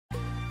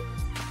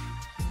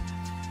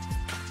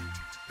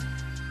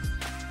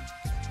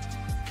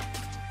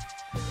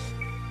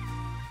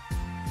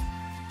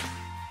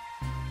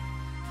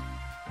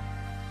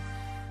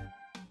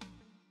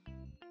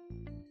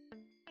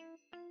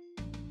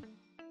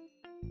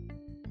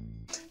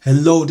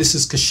Hello, this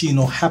is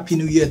Cashino. Happy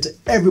New Year to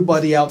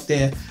everybody out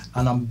there,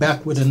 and I'm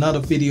back with another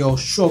video,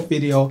 short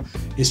video.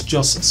 It's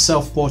just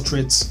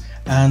self-portraits,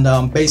 and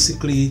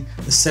basically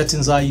the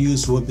settings I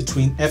used were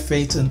between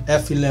f8 and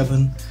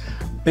f11,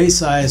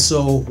 base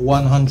ISO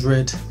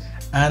 100,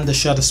 and the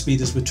shutter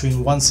speed is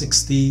between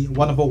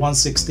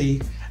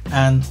 1/160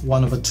 and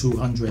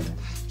 1/200.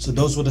 So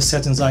those were the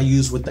settings I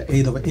used with the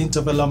aid of an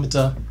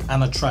intervalometer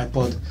and a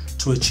tripod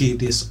to achieve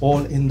this,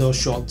 all indoor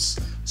shots.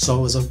 So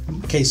it was a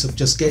case of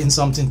just getting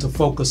something to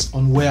focus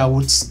on where I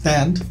would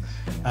stand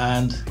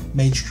and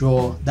make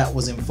sure that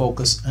was in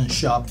focus and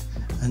sharp,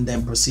 and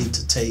then proceed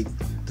to take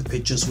the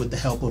pictures with the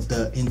help of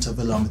the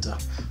intervalometer.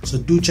 So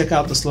do check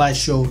out the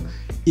slideshow.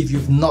 If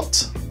you've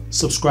not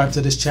subscribed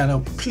to this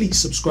channel, please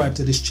subscribe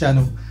to this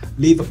channel,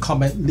 leave a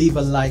comment, leave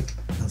a like,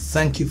 and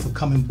thank you for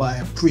coming by. I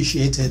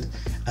appreciate it.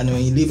 And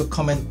when you leave a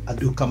comment, I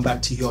do come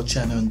back to your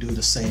channel and do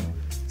the same.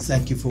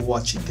 Thank you for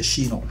watching.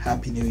 Cashino.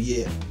 Happy New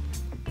Year.